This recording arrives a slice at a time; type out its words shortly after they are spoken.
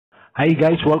Hi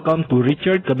guys, welcome to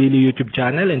Richard Cabile YouTube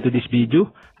channel, and to this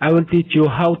video, I will teach you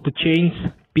how to change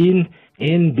PIN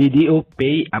in BDO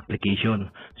Pay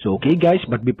application. So okay guys,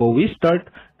 but before we start,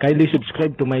 kindly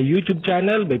subscribe to my YouTube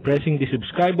channel by pressing the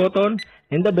subscribe button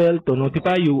and the bell to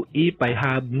notify you if I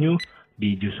have new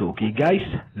videos. So okay guys,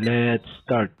 let's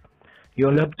start. You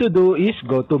all have to do is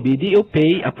go to BDO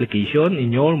Pay application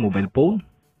in your mobile phone.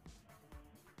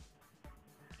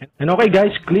 And okay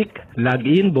guys, click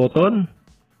login button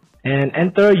and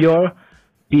enter your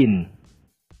PIN.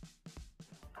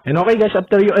 And okay guys,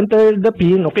 after you enter the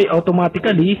PIN, okay,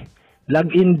 automatically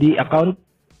log in the account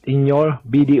in your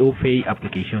BDO Pay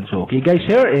application. So okay guys,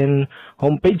 here in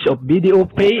homepage of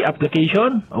BDO Pay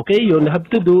application, okay, you'll have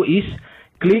to do is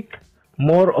click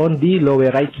more on the lower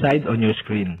right side on your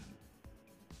screen.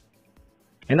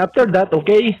 And after that,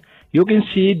 okay, you can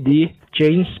see the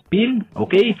change PIN.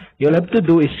 Okay, you'll have to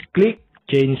do is click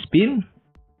change PIN.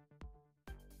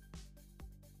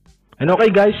 And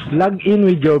okay guys, log in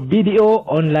with your BDO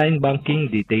online banking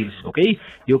details. Okay,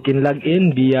 you can log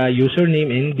in via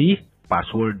username and the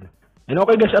password. And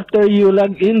okay guys, after you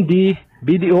log in the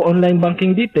BDO online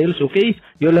banking details, okay,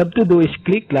 you'll have to do is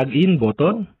click login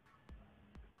button.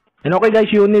 And okay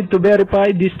guys, you need to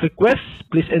verify this request.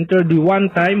 Please enter the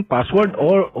one-time password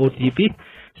or OTP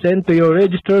sent to your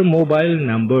registered mobile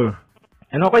number.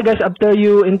 And okay guys, after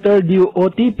you enter the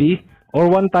OTP or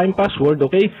one-time password,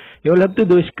 okay, you'll have to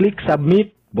do is click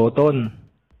submit button.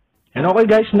 And okay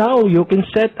guys, now you can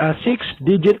set a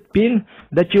 6-digit PIN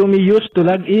that you may use to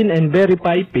log in and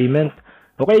verify payment.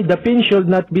 Okay, the PIN should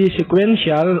not be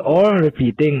sequential or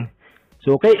repeating.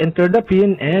 So okay, enter the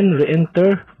PIN and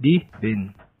re-enter the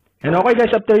PIN. And okay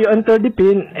guys, after you enter the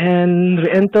PIN and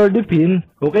re-enter the PIN,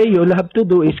 okay, you'll have to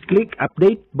do is click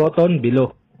update button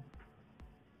below.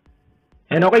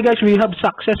 And okay guys, we have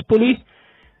successfully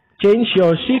changed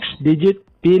your 6-digit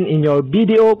PIN in your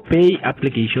BDO Pay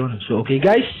application. So okay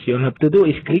guys, you'll have to do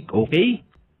is click OK.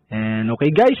 And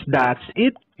okay guys, that's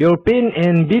it. Your PIN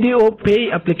in BDO Pay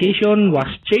application was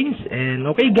changed. And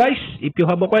okay guys, if you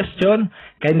have a question,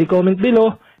 kindly comment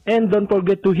below. And don't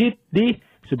forget to hit the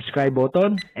subscribe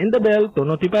button and the bell to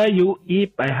notify you if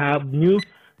I have new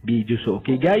videos. So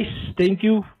okay guys, thank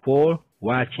you for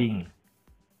watching.